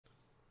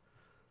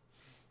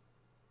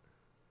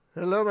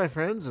Hello, my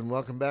friends, and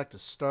welcome back to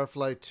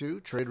Starflight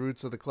 2, Trade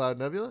Routes of the Cloud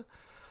Nebula.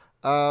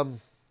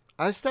 Um,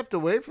 I stepped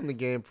away from the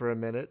game for a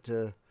minute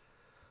to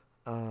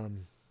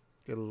um,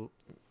 do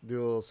a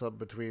little something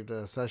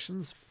between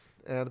sessions,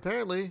 and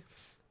apparently,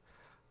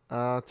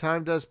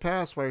 time does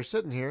pass while you're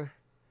sitting here.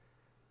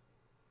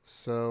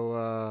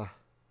 So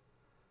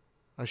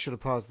I should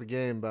have paused the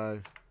game by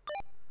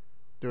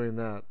doing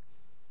that,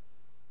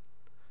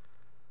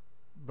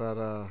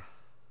 but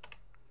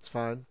it's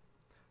fine.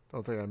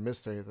 Don't think I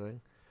missed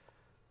anything.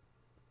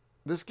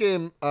 This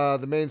game,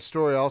 the main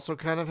story also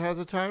kind of has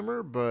a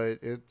timer, but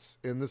it's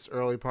in this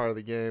early part of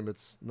the game.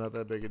 It's not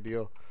that big a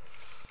deal.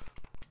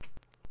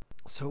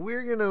 So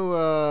we're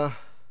gonna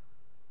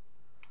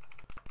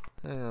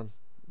hang on.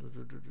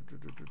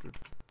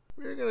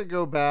 We're gonna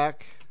go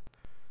back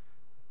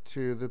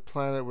to the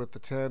planet with the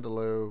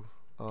Tandelou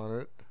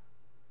on it.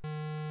 I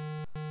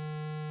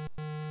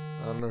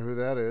don't know who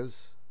that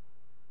is.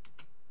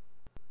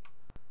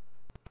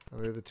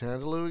 Are they the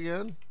Tandelou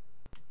again?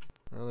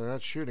 Well, they're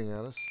not shooting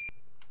at us.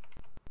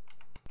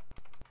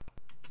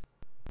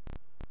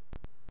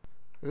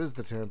 It is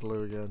the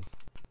Tandelou again.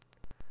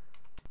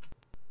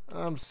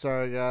 I'm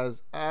sorry,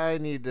 guys. I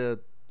need to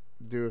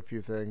do a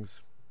few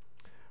things.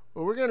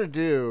 What we're going to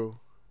do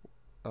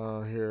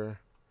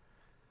here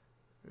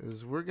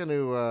is we're going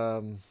to...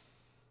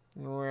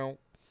 well...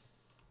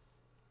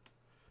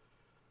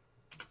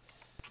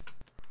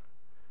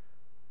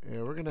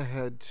 yeah, we're going to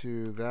head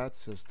to that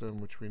system,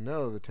 which we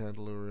know the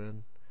Tandelou are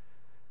in.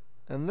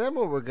 And then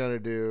what we're going to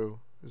do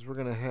is we're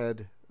going to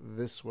head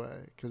this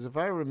way. Because if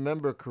I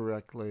remember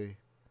correctly...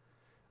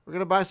 we're going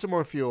to buy some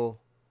more fuel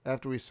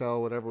after we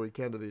sell whatever we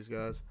can to these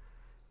guys.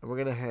 And we're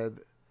going to head...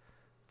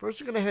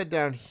 first, we're going to head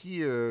down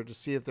here to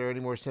see if there are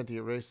any more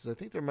sentient races. I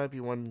think there might be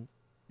one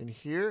in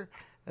here.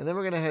 And then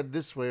we're going to head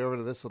this way over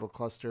to this little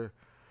cluster,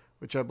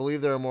 which I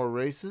believe there are more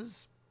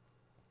races.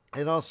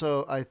 And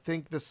also, I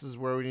think this is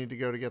where we need to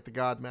go to get the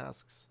god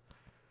masks.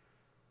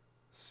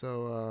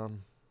 So,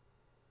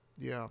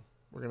 yeah,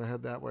 we're going to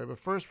head that way. But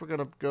first, we're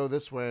going to go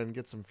this way and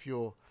get some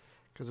fuel.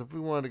 Because if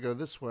we wanted to go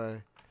this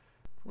way...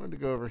 if we wanted to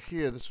go over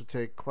here, this would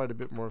take quite a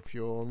bit more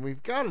fuel, and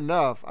we've got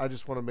enough. I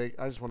just want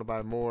to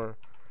buy more.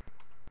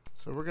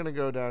 So we're gonna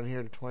go down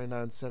here to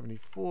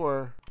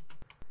 2974,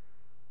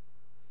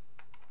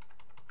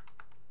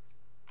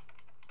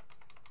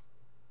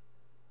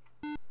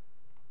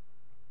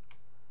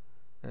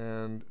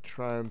 and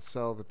try and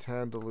sell the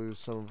Tandelou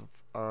some of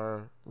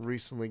our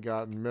recently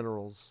gotten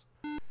minerals.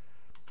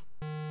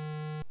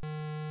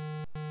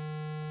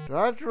 Do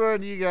I have to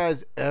run to you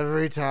guys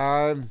every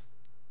time?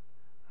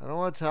 I don't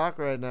want to talk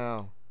right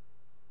now.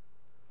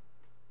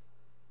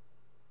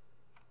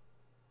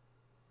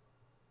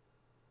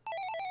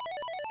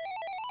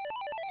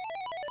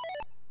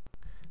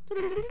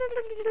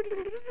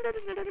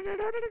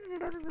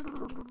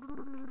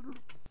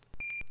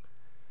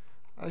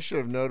 I should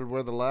have noted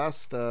where the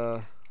last,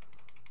 this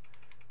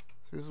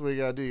is what you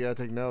gotta do. You gotta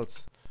take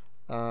notes.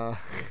 I'm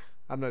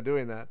not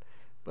doing that.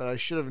 But I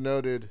should have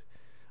noted.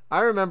 I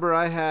remember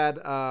I had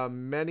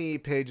many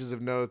pages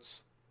of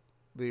notes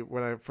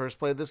when I first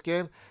played this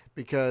game,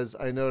 because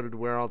I noted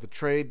where all the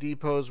trade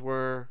depots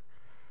were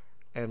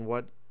and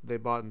what they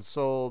bought and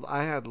sold.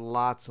 I had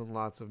lots and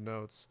lots of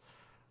notes.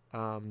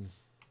 But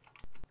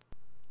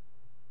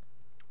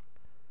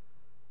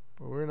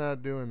we're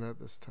not doing that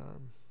this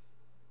time.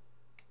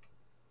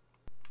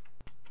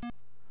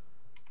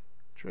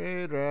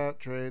 Trade route,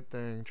 trade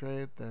thing,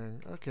 trade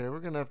thing. Okay, we're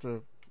going to have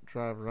to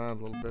drive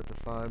around a little bit to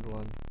find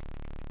one.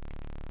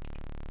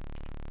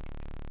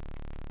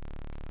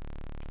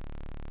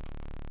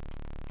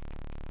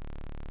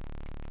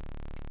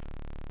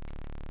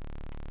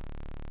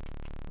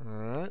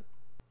 Alright.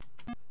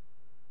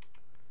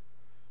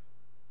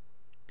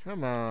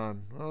 Come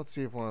on. Well, let's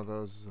see if one of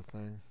those is a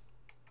thing.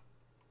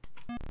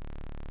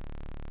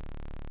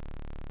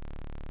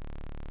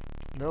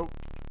 Nope.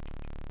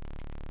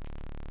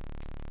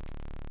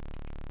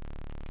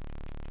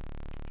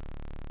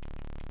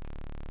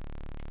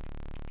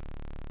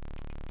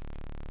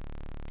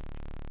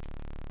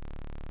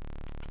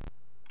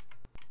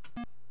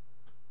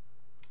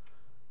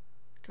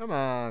 Come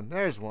on.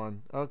 There's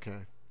one.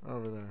 Okay.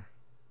 Over there.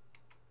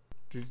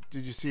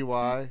 Did you see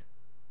why?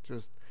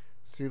 Just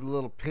see the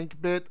little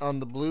pink bit on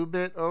the blue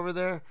bit over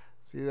there?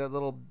 See that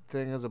little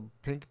thing has a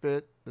pink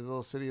bit? The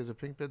little city has a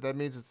pink bit? That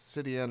means it's a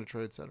city and a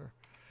trade center.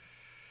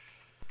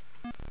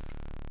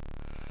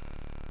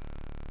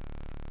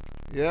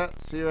 Yeah,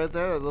 see right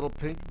there, that little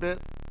pink bit?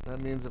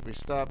 That means if we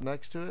stop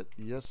next to it,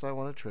 yes, I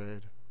want to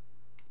trade.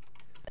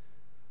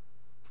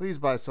 Please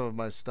buy some of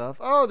my stuff.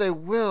 Oh, they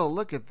will.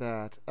 Look at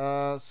that.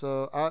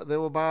 So they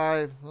will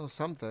buy, well,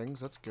 some things.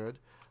 That's good.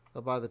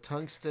 They'll buy the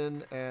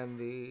tungsten and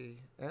the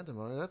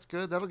antimony. That's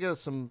good. That'll get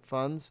us some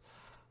funds.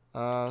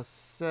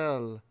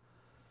 Sell.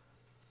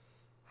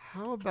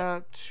 How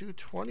about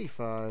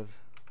 225?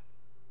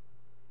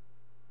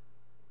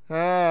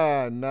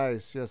 Ah,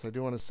 nice. Yes, I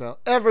do want to sell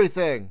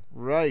everything.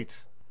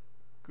 Right.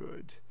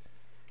 Good.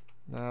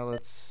 Now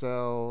let's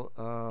sell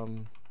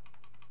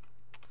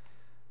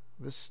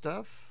this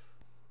stuff.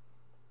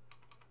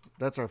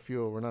 That's our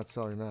fuel. We're not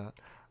selling that.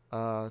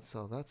 Let's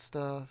sell that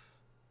stuff.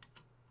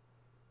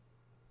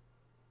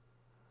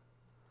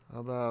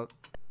 How about,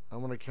 I'm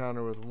going to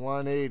counter with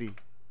 180.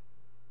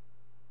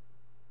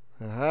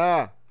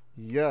 Aha!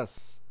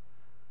 Yes.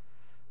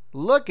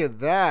 Look at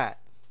that.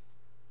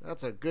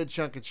 That's a good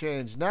chunk of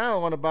change. Now I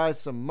want to buy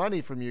some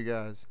money from you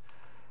guys.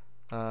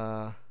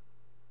 I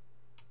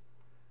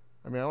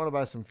want to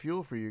buy some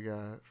fuel for you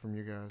guys, from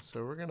you guys.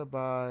 So we're going to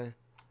buy,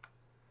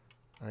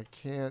 I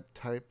can't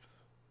type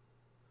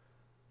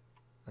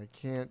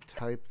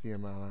the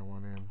amount I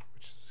want in,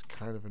 which is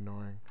kind of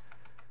annoying.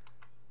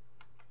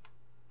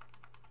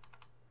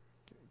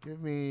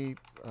 Give me,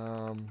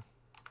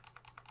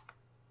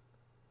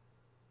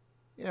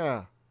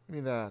 yeah, give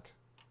me that.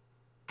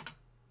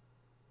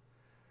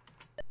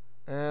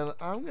 And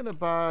I'm going to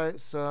buy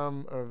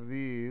some of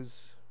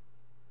these.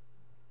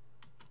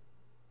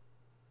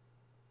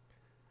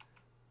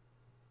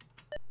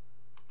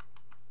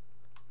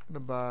 I'm going to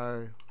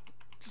buy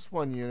just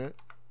one unit.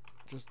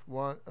 Just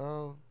one.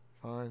 Oh,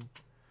 fine.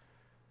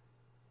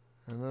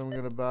 And then I'm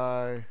going to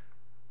buy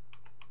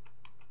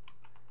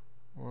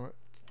what?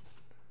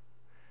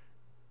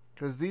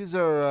 Because these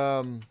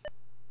are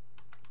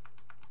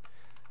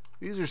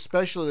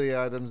specialty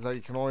items that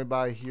you can only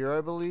buy here,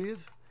 I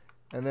believe.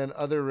 And then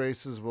other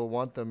races will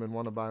want them and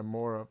want to buy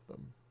more of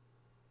them.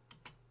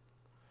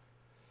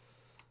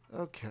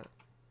 Okay.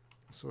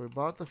 So we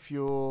bought the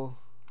fuel.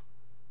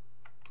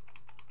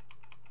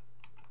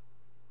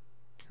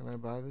 Can I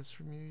buy this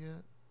from you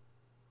yet?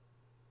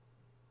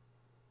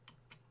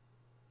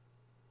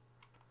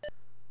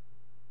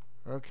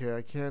 Okay,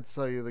 I can't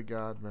sell you the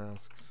god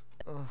masks.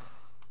 Ugh.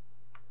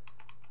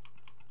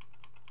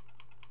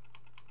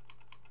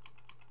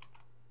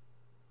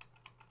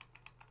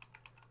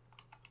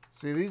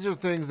 See, these are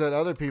things that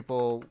other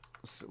people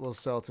will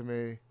sell to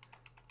me.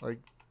 Like,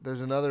 there's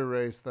another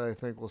race that I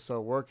think will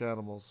sell work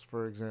animals,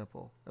 for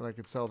example, and I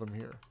could sell them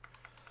here.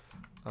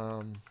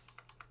 But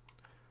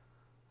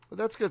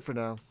that's good for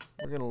now.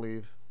 We're going to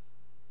leave.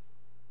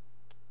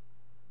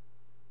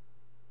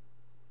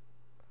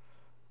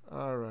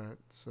 Alright,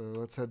 so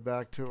let's head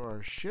back to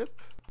our ship.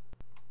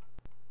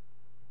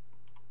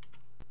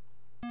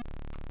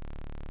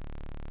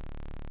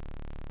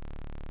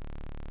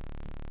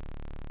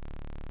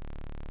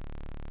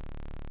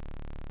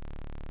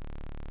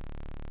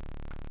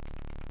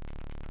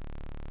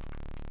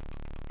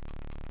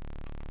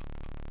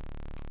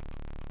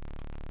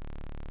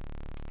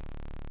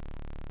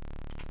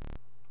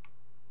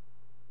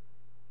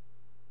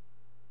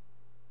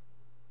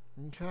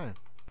 Okay.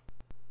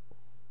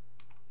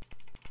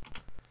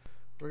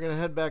 We're going to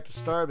head back to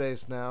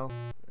Starbase now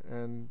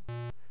and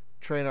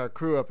train our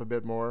crew up a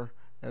bit more.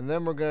 And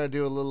then we're going to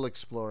do a little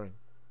exploring.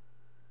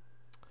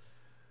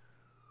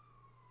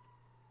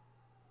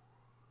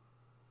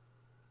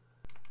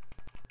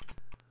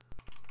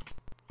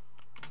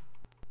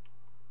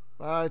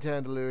 Bye,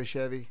 Tandelou,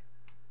 Chevy.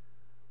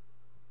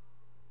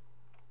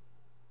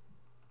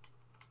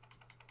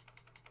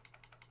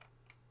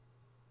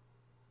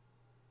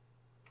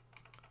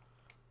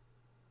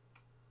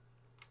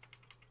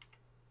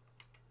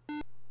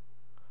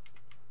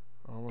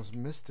 Almost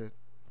missed it.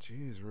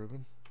 Jeez,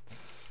 Ruben.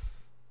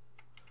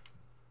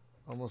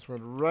 Almost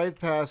went right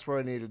past where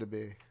I needed to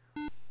be.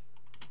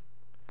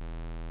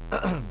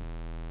 All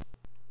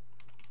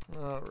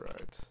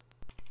right.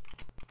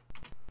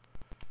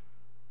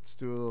 Let's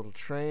do a little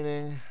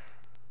training.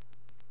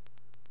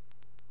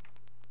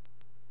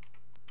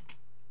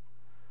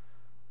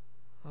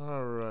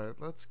 All right.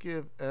 Let's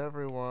give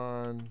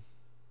everyone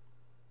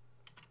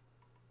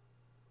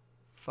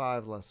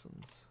 5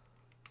 lessons.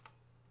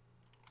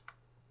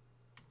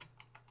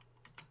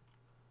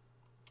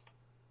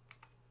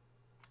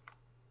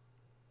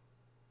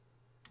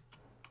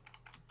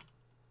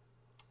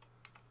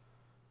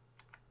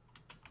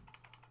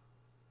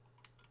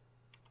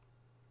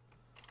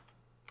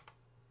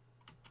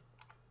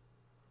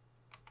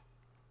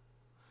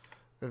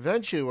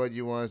 Eventually, what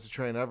you want is to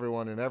train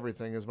everyone in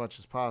everything as much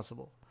as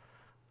possible.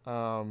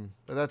 But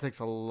that takes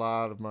a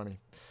lot of money.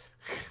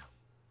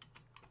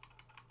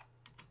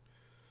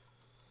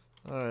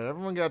 All right,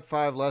 everyone got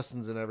 5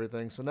 lessons in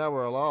everything, so now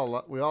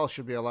we all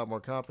should be a lot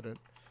more competent.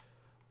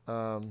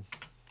 I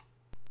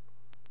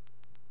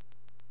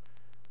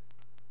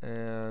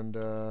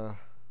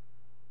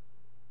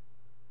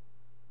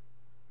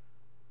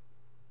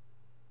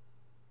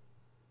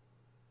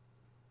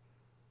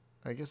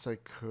guess I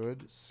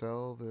could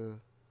sell the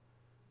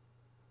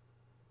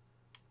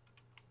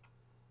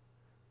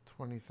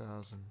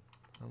 20,000.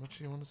 How much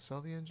do you want to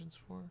sell the engines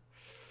for?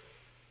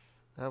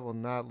 That will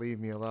not leave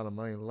me a lot of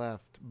money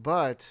left,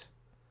 but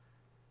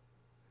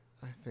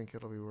I think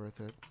it'll be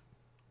worth it.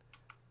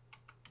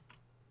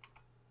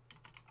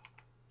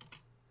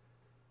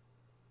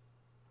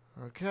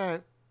 Okay.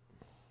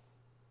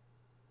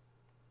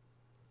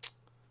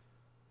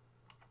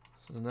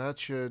 So that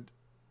should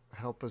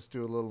help us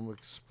do a little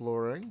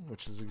exploring,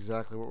 which is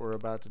exactly what we're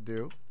about to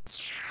do.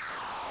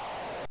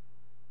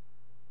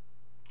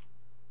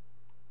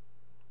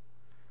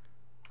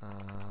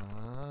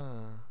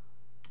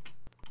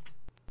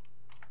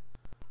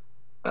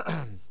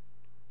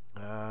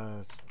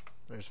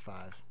 There's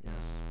 5.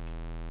 Yes.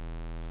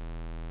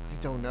 I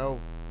don't know.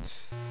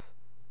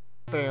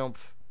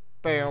 Bamf.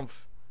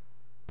 Bamf.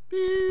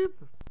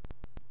 Beep.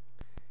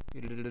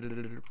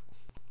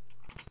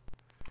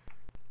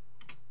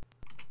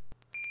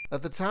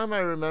 At the time, I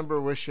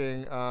remember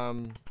wishing,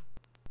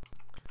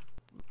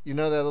 you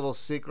know that little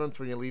sequence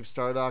when you leave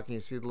Stardock and you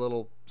see the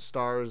little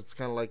stars? It's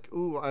kind of like,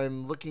 ooh,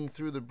 I'm looking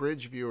through the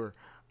bridge viewer.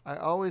 I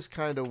always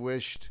kind of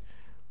wished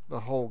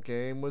the whole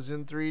game was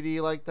in 3D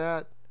like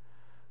that.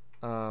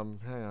 Hang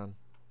on.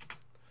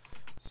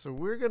 So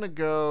we're going to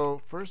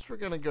go, first we're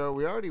going to go,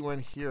 we already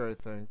went here, I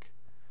think.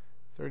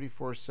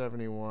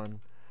 3471.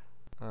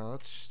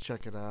 Let's just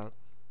check it out.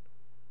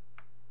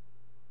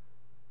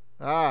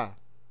 Ah.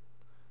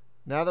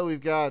 Now that we've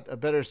got a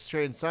better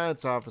trained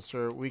science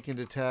officer, we can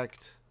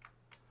detect...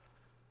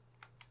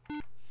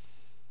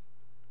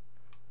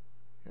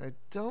 I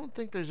don't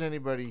think there's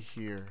anybody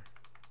here.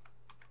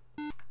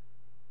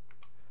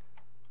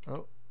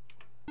 Oh.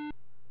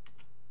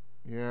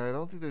 Yeah, I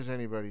don't think there's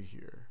anybody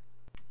here.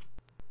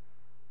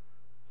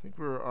 I think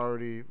we're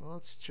already... Well,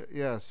 let's check.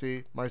 Yeah,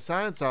 see, my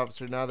science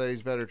officer, now that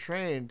he's better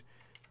trained,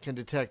 can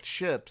detect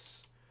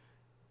ships.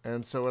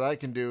 And so what I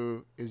can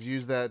do is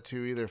use that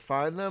to either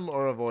find them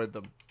or avoid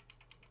them.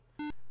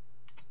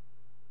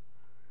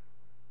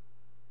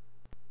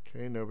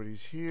 Okay,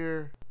 nobody's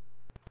here.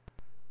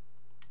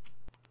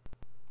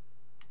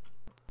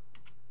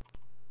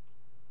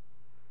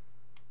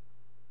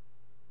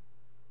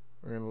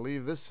 We're going to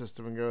leave this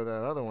system and go to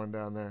that other one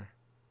down there.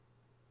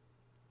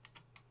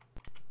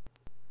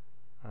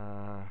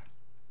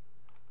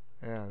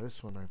 Yeah,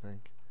 this one, I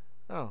think.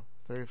 Oh,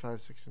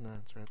 3569.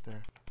 It's right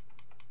there.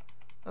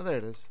 Oh, there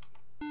it is.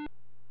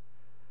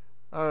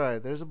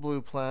 Alright, there's a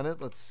blue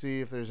planet. Let's see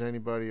if there's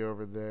anybody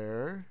over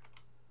there.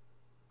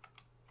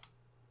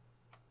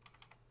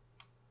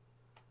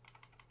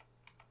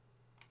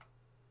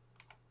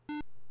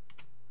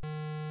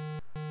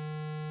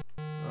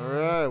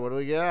 Alright, what do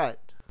we got?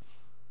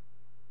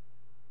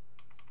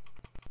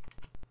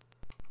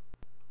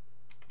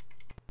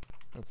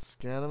 Let's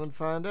scan them and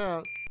find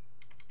out.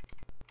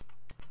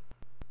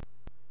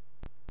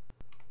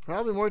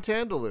 Probably more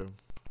Tandelou.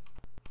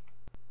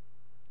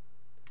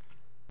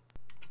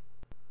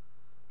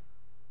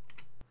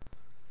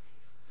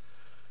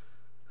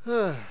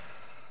 I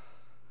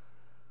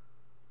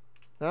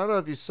don't know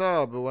if you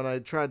saw, but when I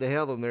tried to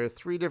hail them, there are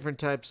 3 different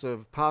types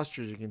of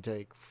postures you can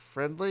take.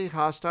 Friendly,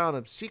 hostile, and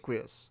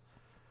obsequious.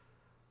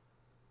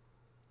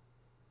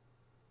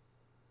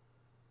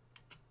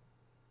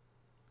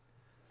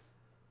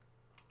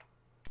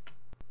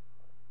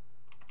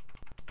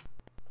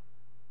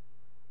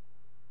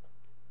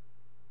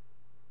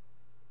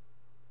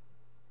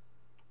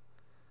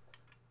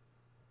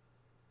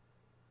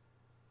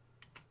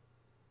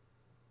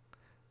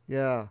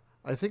 Yeah,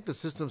 I think the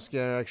system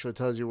scanner actually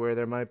tells you where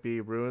there might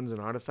be ruins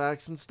and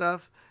artifacts and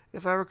stuff,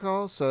 if I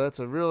recall. So that's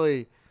a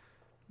really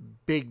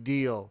big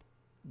deal,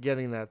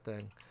 getting that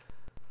thing.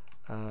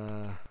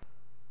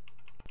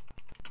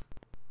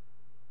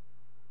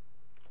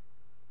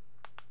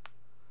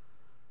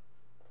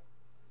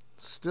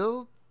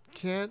 Still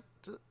can't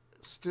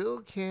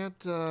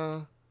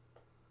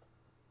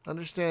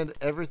understand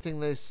everything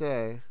they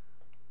say.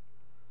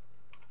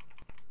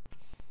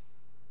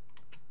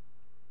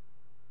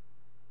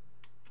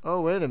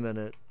 Oh, wait a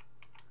minute.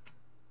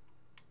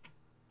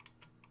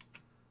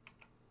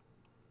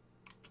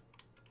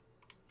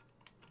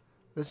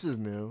 This is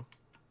new.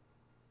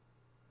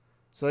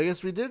 So I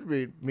guess we did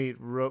meet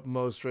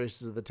most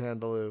races of the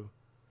Tandelou.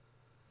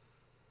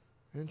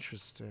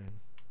 Interesting.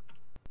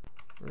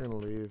 We're gonna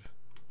leave.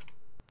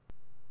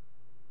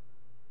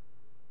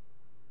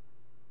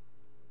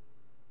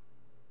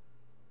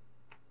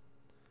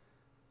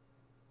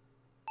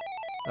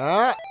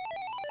 Ah!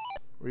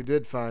 We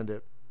did find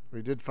it.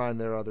 We did find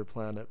their other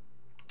planet.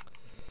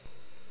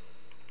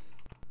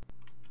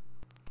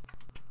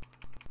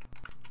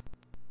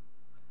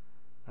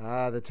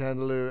 Ah, the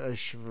Tandelou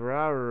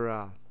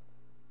Eshvrara.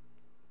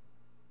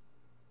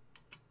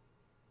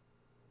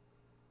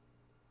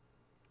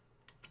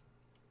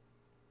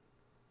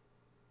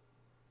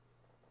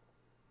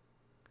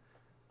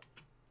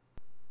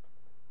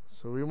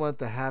 So we want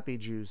the happy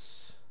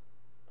juice.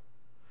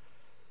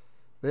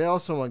 They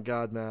also want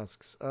god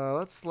masks.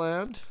 Let's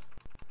land.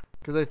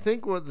 Because I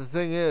think what the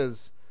thing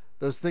is,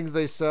 those things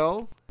they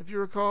sell, if you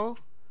recall,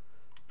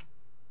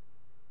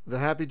 the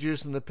happy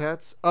juice and the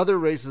pets, other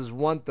races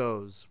want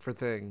those for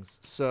things.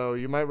 So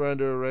you might run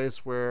into a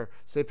race where,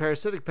 say,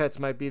 parasitic pets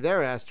might be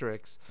their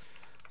asterisks.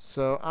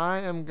 So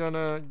I am going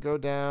to go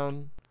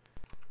down.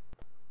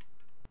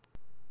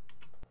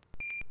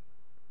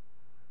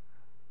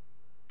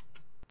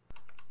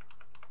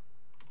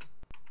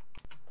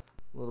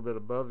 A little bit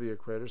above the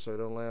equator so I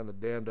don't land in the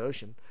damned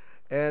ocean.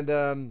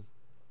 And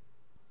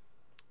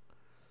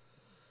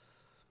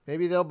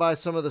maybe they'll buy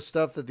some of the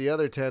stuff that the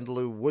other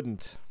Tandelou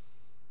wouldn't.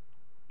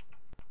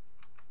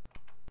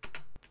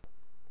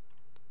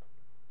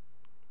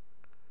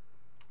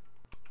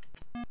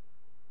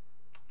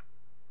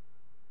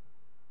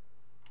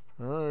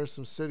 Oh, there's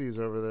some cities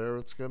over there.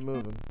 Let's get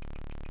moving.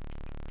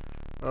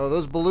 Oh,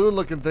 those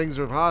balloon-looking things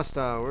are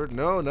hostile.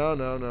 No.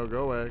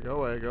 Go away. Go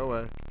away. Go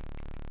away.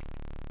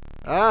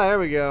 Ah, there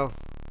we go.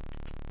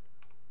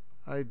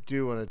 I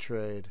do want to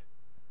trade.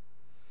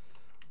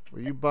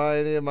 Will you buy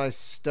any of my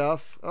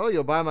stuff? Oh,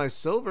 you'll buy my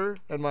silver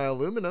and my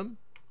aluminum.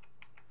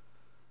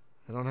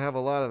 I don't have a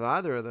lot of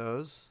either of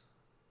those.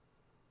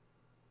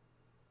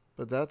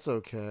 But that's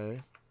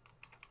okay.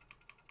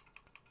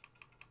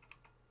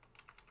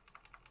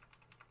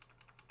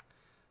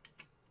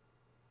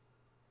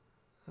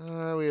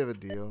 We have a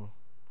deal.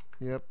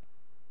 Yep.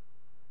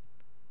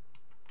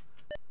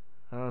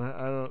 I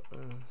don't.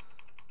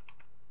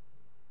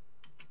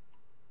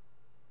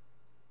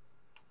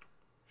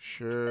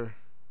 Sure.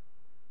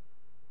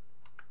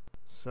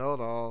 Sell it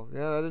all.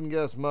 Yeah, I didn't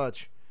guess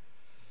much.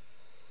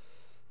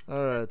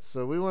 Alright,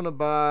 so we want to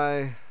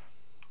buy...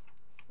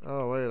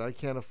 Oh, wait, I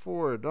can't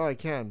afford... No, I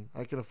can.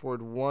 I can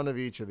afford one of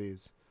each of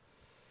these.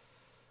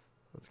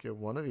 Let's get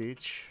one of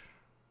each.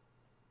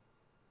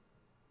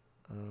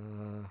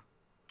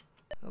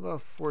 How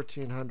about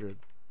 1,400?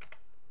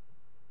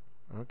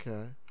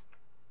 Okay.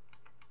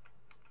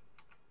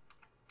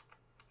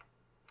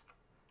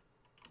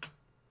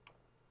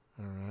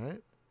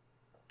 Alright.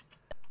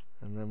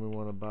 And then we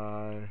want to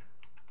buy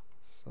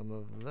some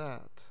of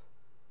that.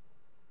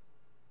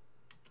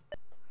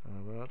 How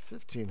about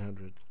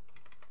 1,500?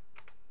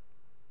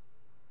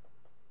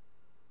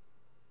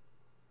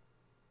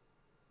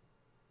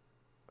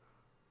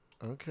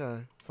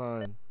 Okay,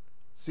 fine.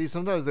 See,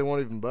 sometimes they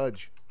won't even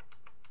budge.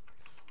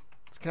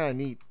 It's kind of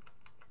neat.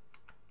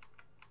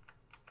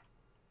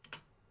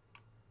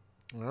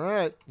 All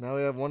right, now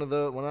we have one of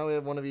the. Well, now we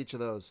have one of each of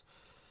those.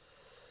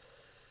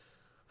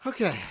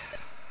 Okay,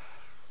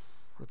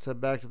 let's head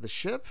back to the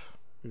ship.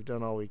 We've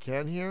done all we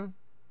can here.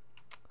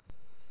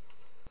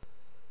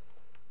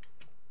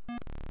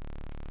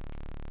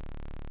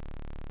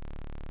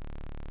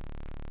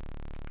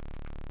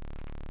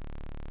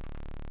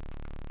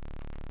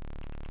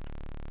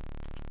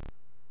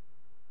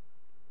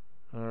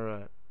 All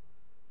right,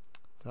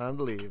 time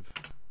to leave.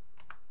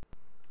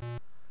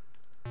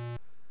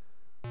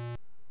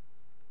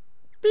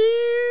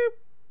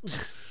 Beep.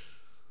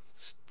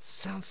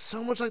 Sounds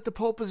so much like the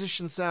pole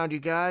position sound, you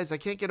guys. I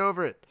can't get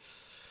over it.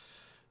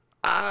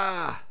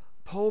 Ah,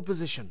 pole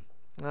position.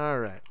 All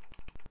right,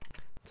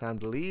 time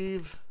to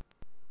leave.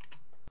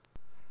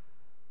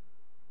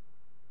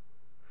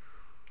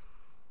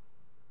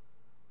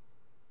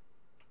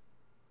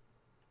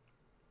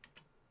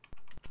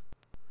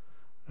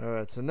 All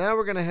right, so now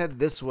we're gonna head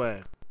this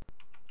way.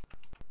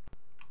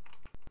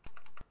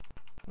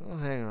 Oh,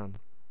 hang on.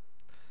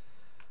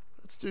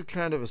 Let's do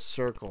kind of a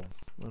circle.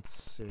 Let's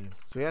see.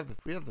 So we have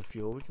the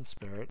fuel. We can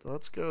spare it.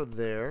 Let's go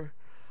there.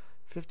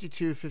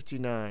 52,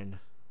 59.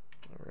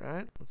 All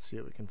right. Let's see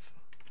what we can.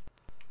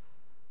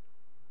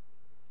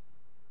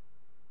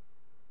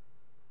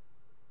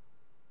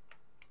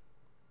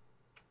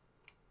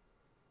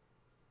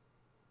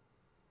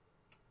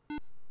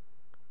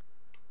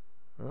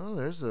 Oh,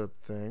 there's a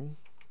thing.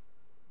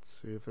 Let's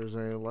see if there's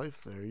any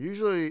life there.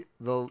 Usually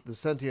the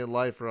sentient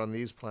life are on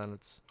these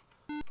planets.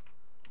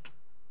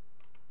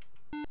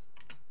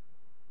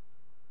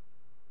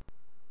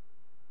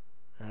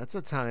 That's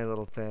a tiny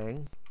little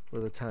thing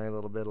with a tiny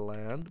little bit of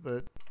land,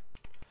 but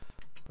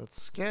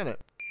let's scan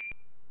it.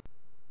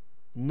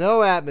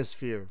 No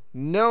atmosphere,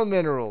 no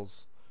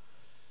minerals.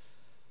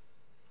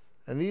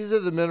 And these are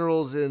the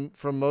minerals in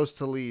from most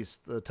to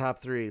least, the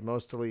top three,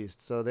 most to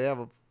least. So they have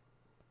a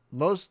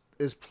most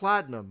is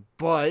platinum,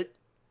 but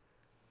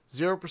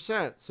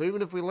 0%. So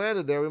even if we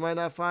landed there, we might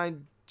not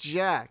find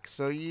jack.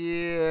 So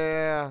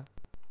yeah,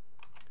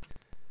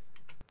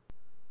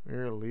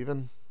 we're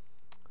leaving.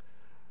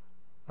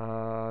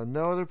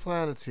 No other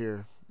planets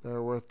here that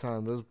are worth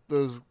time. Those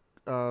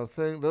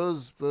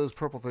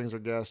purple things are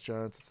gas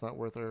giants. It's not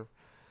worth our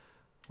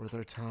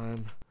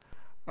time.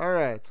 All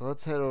right, so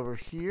let's head over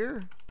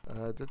here.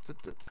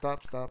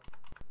 Stop.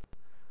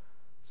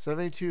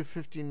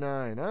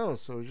 7259. Oh,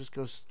 so we just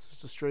go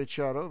just a straight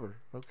shot over.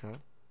 Okay.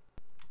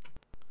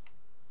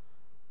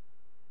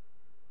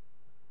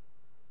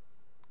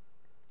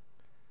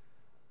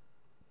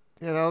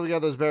 Yeah, now we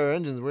got those better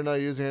engines. We're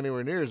not using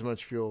anywhere near as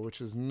much fuel,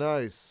 which is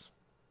nice.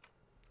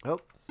 Oh.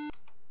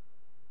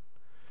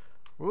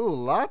 Ooh,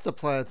 lots of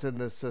planets in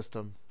this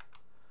system.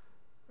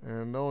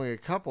 And only a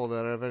couple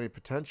that have any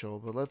potential.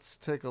 But let's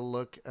take a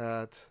look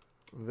at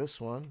this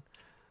one.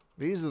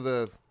 These are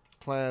the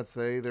planets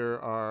that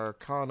either are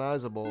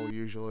colonizable,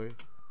 usually.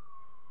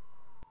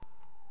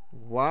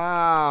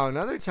 Wow,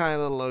 another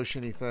tiny little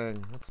oceany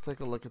thing. Let's take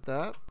a look at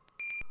that.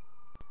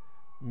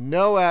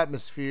 No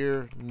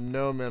atmosphere,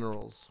 no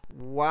minerals.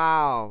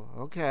 Wow,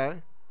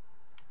 okay.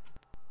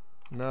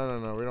 No,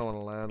 we don't want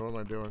to land. What am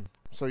I doing? I'm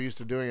so used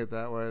to doing it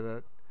that way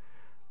that...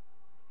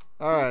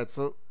 Alright,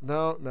 so,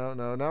 no. Now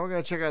we're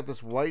going to check out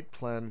this white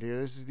planet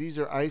here. These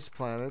are ice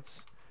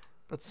planets.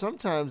 But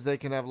sometimes they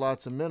can have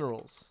lots of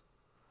minerals.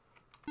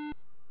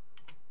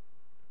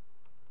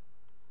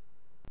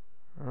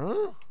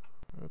 Huh?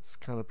 That's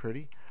kind of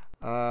pretty.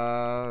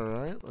 All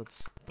right,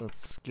 let's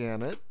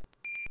scan it.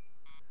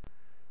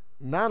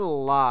 Not a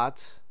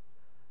lot,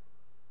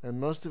 and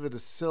most of it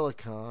is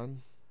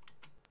silicon.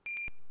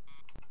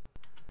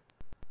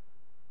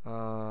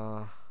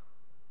 I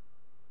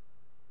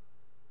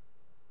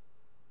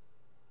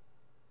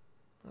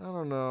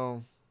don't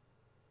know.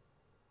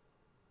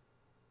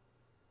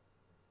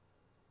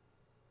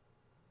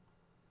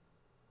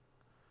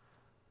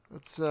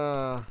 Let's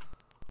land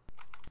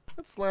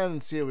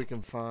and see what we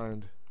can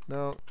find.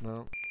 No.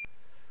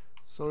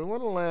 So we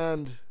want to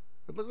land.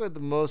 It looked like the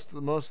most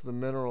of the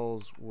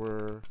minerals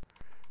were,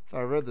 if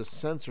I read the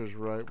sensors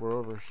right, were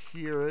over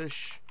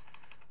here-ish.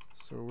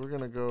 So we're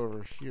gonna go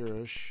over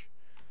here-ish,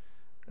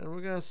 and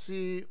we're gonna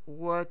see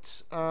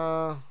what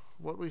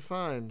we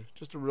find.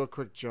 Just a real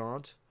quick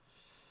jaunt.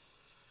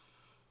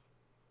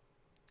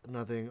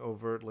 Nothing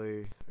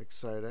overtly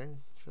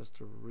exciting.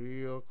 Just a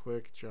real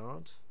quick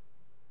jaunt.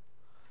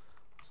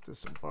 Let's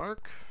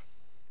disembark.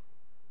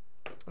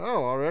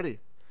 Oh, already.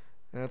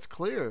 And it's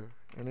clear.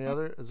 Any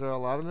other? Is there a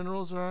lot of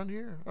minerals around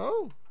here?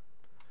 Oh.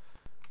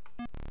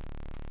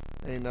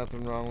 Ain't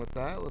nothing wrong with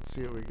that. Let's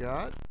see what we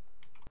got.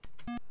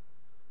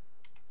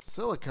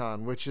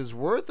 Silicon, which is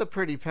worth a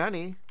pretty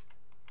penny.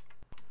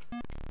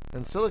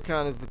 And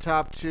silicon is the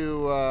top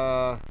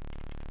 2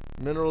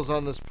 minerals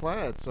on this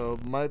planet, so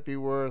it might be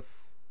worth...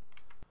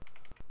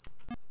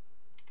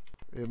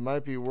 It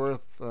might be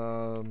worth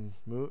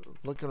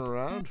looking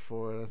around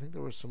for it. I think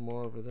there was some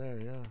more over there,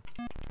 yeah.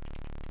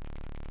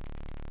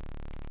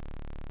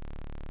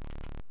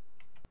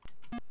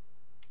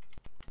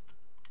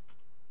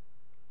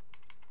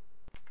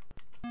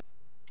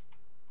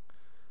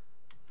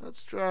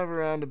 Let's drive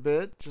around a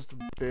bit, just a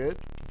bit.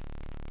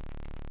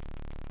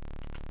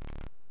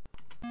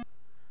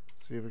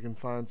 See if we can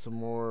find some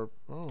more.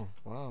 Oh,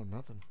 wow,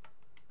 nothing.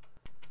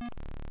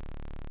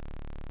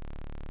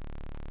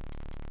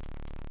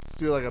 Let's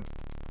do like a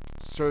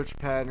search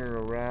pattern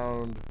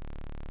around.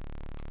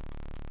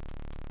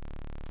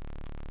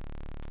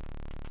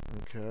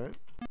 Okay.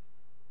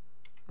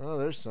 Oh,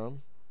 there's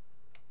some.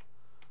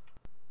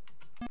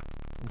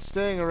 I'm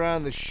staying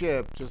around the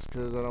ship just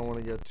because I don't want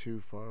to get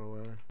too far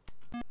away.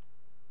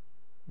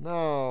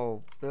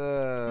 No.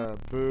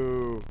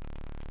 Boo.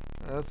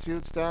 Let's see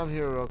what's down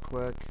here real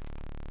quick.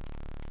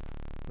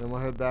 Then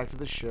we'll head back to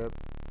the ship.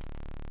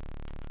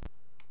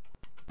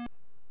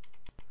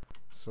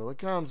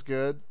 Silicon's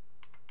good.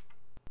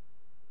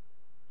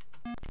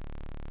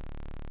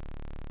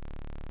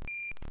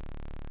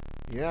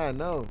 Yeah, I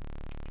know.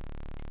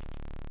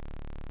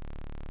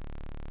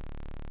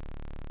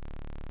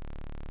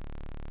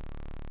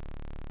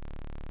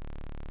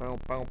 Bow,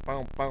 bow,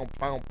 bow, bow,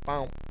 bow,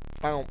 bow,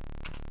 bow.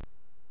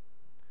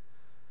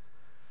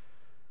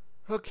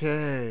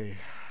 Okay.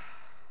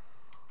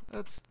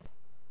 Let's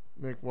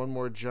make one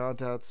more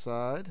jaunt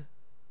outside.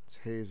 It's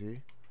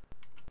hazy.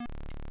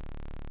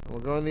 And we'll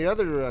go in the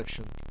other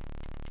direction.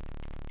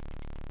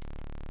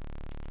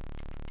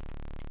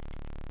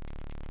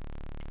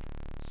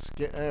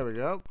 There we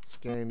go.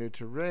 Scanning new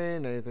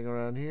terrain. Anything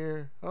around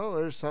here? Oh,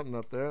 there's something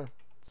up there.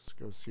 Let's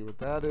go see what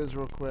that is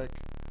real quick.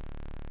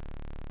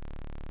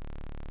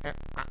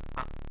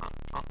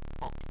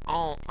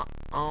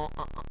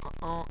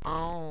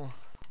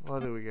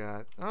 What do we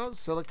got? Oh,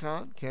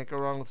 silicon. Can't go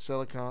wrong with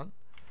silicon.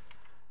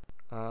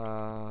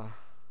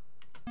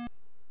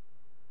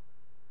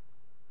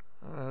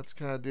 Let's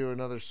kind of do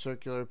another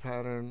circular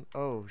pattern.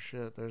 Oh,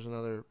 shit. There's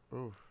another.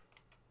 Oof.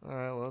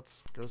 Alright, well,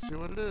 let's go see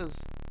what it is.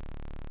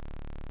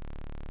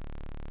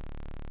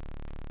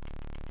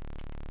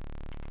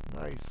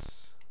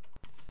 Nice.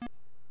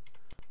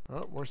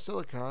 Oh, more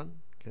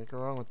silicon. Can't go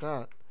wrong with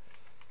that.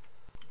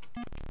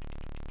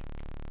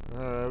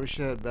 Alright, we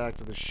should head back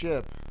to the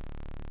ship.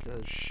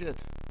 Because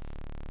shit.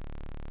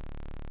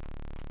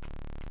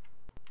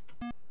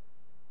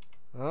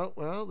 Oh,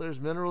 well, there's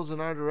minerals in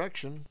our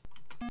direction.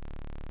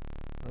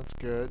 That's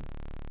good.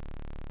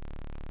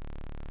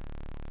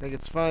 I think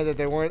it's fine that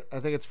they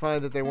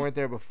weren't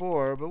there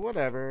before, but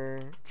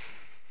whatever.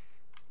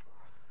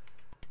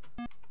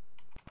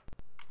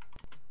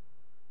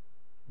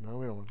 No,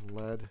 we don't want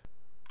lead.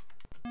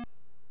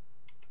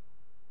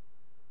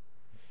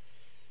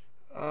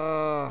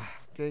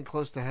 Getting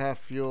close to half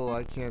fuel.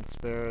 I can't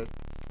spare it.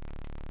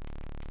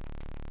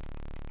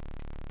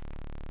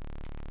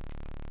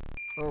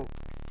 Oh.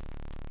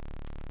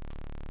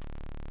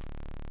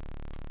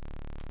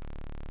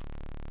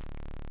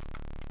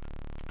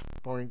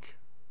 Boink.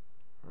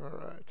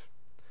 Alright.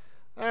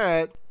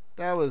 Alright.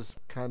 That was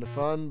kind of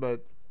fun,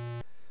 but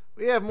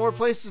we have more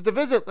places to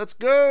visit. Let's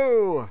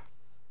go!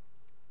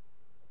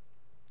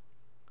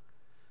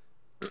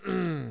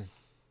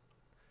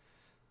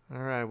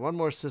 Alright, one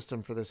more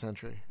system for this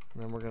entry,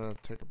 and then we're going to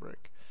take a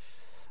break.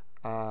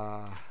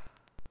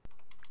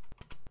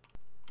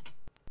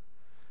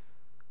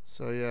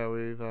 So yeah,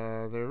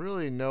 there are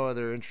really no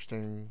other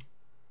interesting...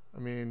 I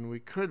mean, we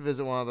could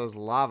visit one of those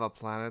lava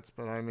planets,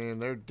 but I mean,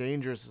 they're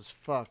dangerous as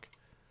fuck.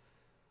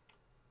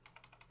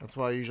 That's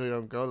why I usually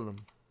don't go to them.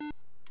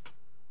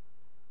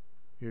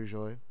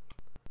 Usually.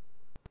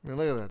 I mean,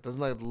 look at that.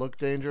 Doesn't that look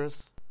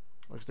dangerous?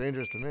 Looks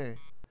dangerous to me.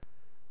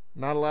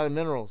 Not a lot of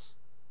minerals.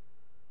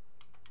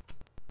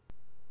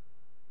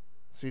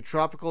 See,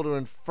 tropical to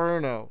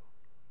inferno.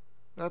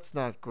 That's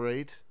not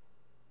great.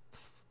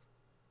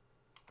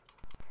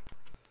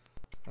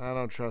 I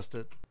don't trust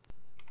it.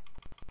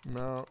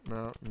 No,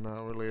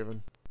 we're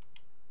leaving.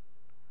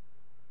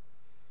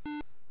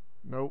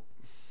 Nope.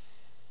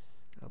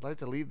 I'd like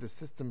to leave the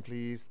system,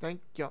 please.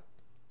 Thank you.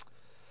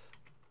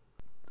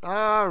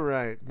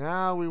 Alright,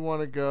 now we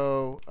want to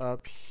go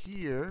up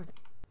here.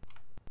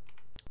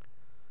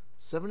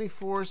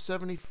 74,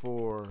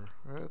 74.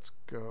 Let's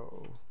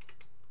go.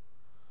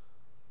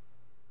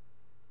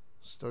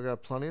 Still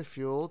got plenty of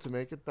fuel to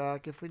make it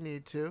back if we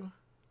need to.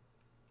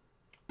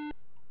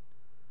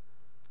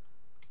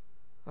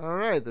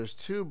 Alright, there's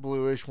two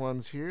bluish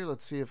ones here.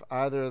 Let's see if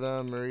either of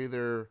them are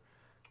either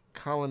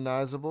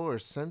colonizable or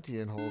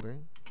sentient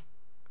holding.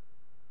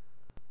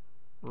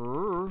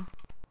 Let's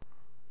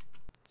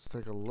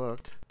take a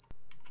look.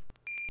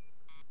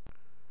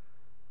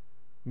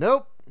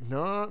 Nope.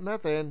 No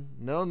methane.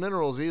 No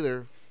minerals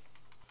either.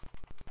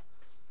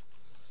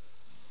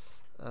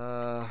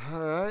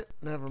 Alright.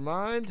 Never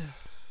mind.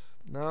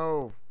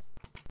 No.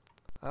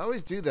 I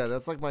always do that.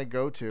 That's like my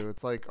go-to.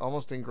 It's like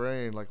almost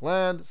ingrained. Like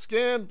land,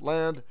 scan,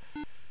 land.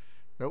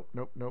 Nope.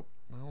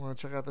 I want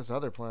to check out this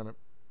other planet.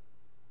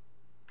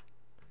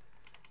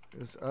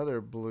 This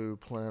other blue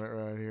planet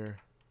right here.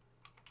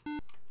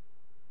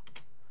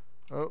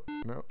 Oh,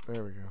 no.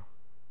 There we go.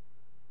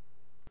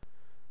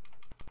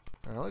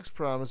 That looks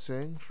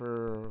promising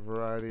for a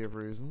variety of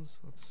reasons.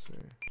 Let's see.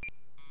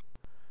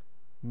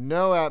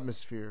 No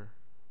atmosphere.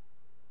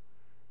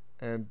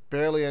 And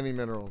barely any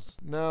minerals.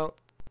 No.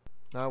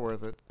 Not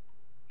worth it.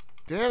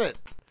 Damn it!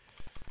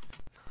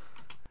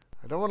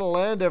 I don't want to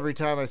land every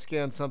time I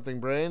scan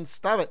something, brain.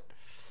 Stop it!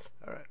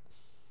 Alright.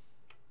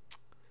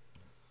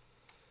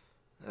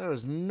 There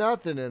was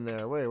nothing in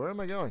there. Wait, where am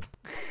I going?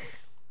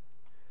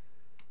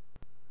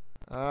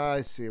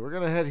 I see. We're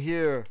gonna head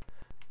here.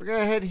 We're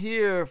gonna head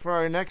here for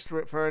our next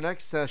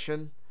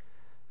session.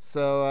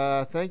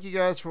 So thank you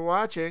guys for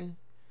watching,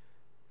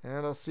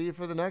 and I'll see you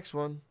for the next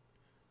one.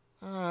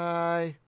 Bye.